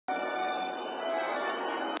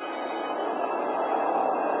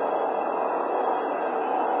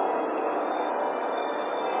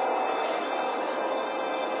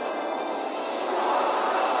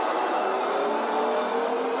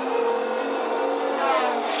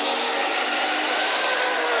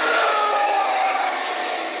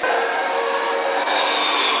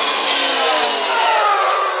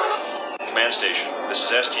This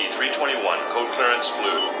is ST-321, code clearance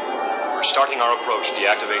blue. We're starting our approach.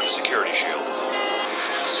 Deactivate the security shield.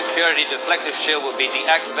 Security deflective shield will be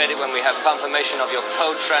deactivated when we have confirmation of your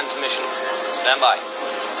code transmission. Stand by.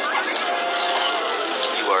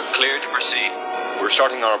 You are cleared to proceed. We're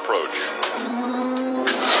starting our approach.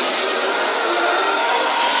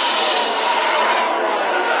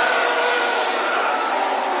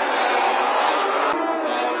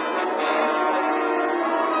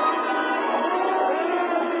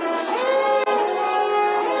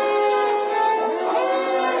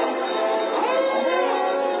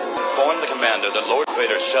 Inform the commander that Lord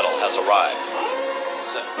Vader's shuttle has arrived.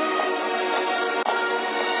 Sir.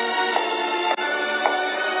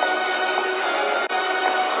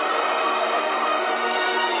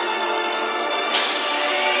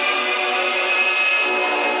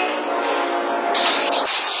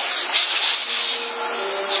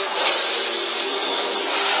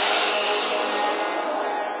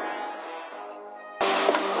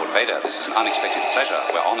 Vader, this is an unexpected pleasure.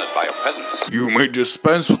 We're honored by your presence. You may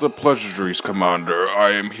dispense with the pleasantries, Commander.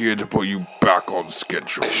 I am here to put you back on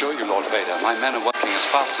schedule. I assure you, Lord Vader, my men are working as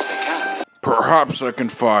fast as they can. Perhaps I can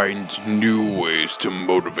find new ways to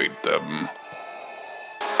motivate them.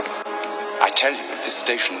 I tell you, this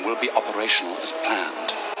station will be operational as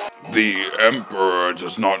planned. The Emperor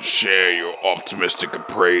does not share your optimistic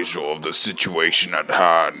appraisal of the situation at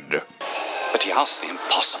hand. But he asks the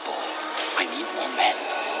impossible. I need more men.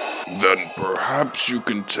 Then perhaps you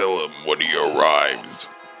can tell him when he arrives.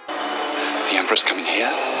 The Emperor's coming here?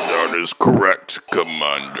 That is correct,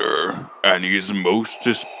 Commander. And he is most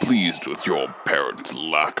displeased with your apparent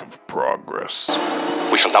lack of progress.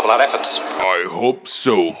 We shall double our efforts. I hope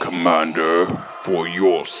so, Commander. For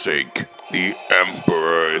your sake, the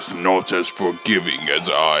Emperor is not as forgiving as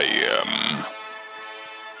I am.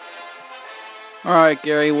 Alright,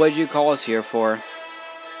 Gary, what'd you call us here for?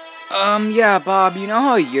 Yeah, Bob, you know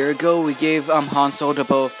how a year ago we gave, Han Solo to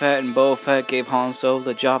Boba Fett, and Boba Fett gave Han Solo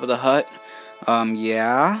the Jabba the Hutt?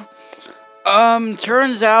 Yeah?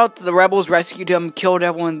 Turns out the rebels rescued him, killed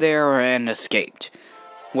everyone there, and escaped.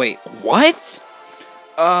 Wait, what?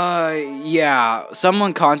 Yeah,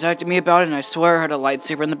 someone contacted me about it, and I swear I heard a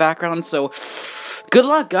lightsaber in the background, so good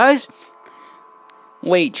luck, guys!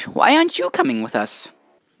 Wait, why aren't you coming with us?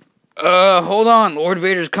 Hold on, Lord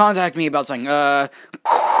Vader's contacted me about something,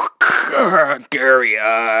 Gary,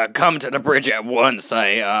 come to the bridge at once,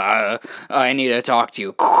 I need to talk to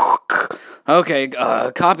you. Okay,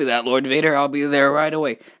 copy that, Lord Vader, I'll be there right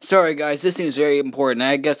away. Sorry, guys, this seems very important,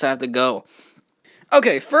 I guess I have to go.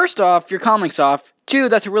 Okay, first off, your comic's off. 2,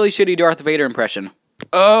 that's a really shitty Darth Vader impression.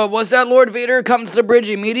 Was that Lord Vader? Come to the bridge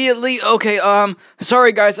immediately? Okay,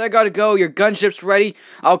 sorry guys, I gotta go. Your gunship's ready.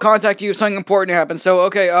 I'll contact you if something important happens. So,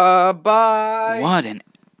 okay, bye. What an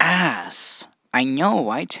ass. I know,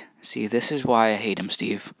 right? See, this is why I hate him,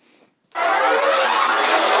 Steve.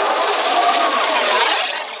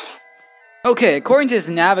 Okay, according to this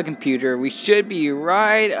Navicomputer, we should be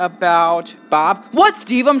right about... Bob? What,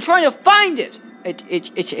 Steve? I'm trying to find it!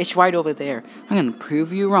 It's right over there. I'm gonna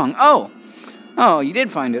prove you wrong. Oh, you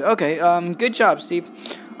did find it. Okay, good job, Steve.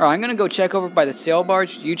 Alright, I'm gonna go check over by the sail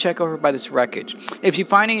barge. You check over by this wreckage. If you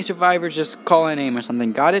find any survivors, just call a name or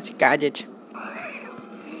something. Got it? Got it.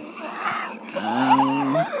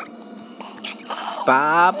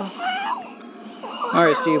 Bob?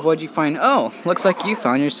 Alright, Steve, what'd you find? Oh, looks like you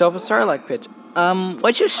found yourself a Sarlacc pit.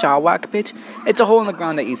 What's a Sarlacc pit? It's a hole in the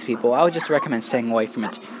ground that eats people. I would just recommend staying away from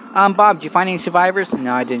it. Bob, did you find any survivors?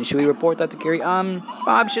 No, I didn't. Should we report that to Gary?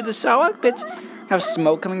 Bob, should the Sarlacc pit have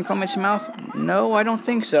smoke coming from its mouth? No, I don't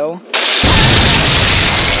think so.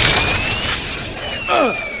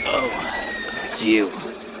 It's you.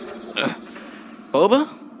 Boba?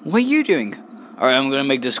 What are you doing? Alright, I'm gonna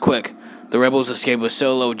make this quick. The rebels escaped with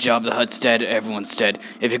Solo, Jabba the Hutt's dead, everyone's dead.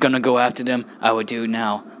 If you're gonna go after them, I would do it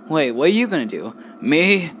now. Wait, what are you gonna do?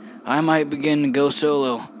 Me? I might begin to go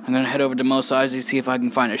solo. I'm gonna head over to Mos Eisley, see if I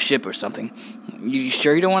can find a ship or something. You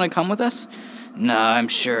sure you don't want to come with us? Nah, I'm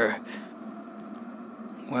sure.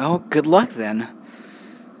 Well, good luck then.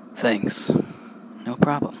 Thanks. No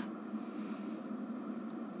problem.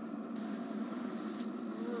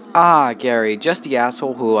 Ah, Gary, just the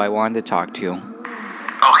asshole who I wanted to talk to.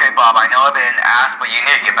 Okay, Bob, I know I've been an ass, but you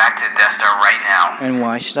need to get back to the Death Star right now. And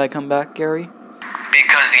why should I come back, Gary?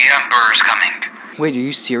 Because the Emperor's coming. Wait, are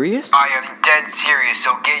you serious? I am dead serious,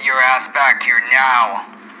 so get your ass back here now.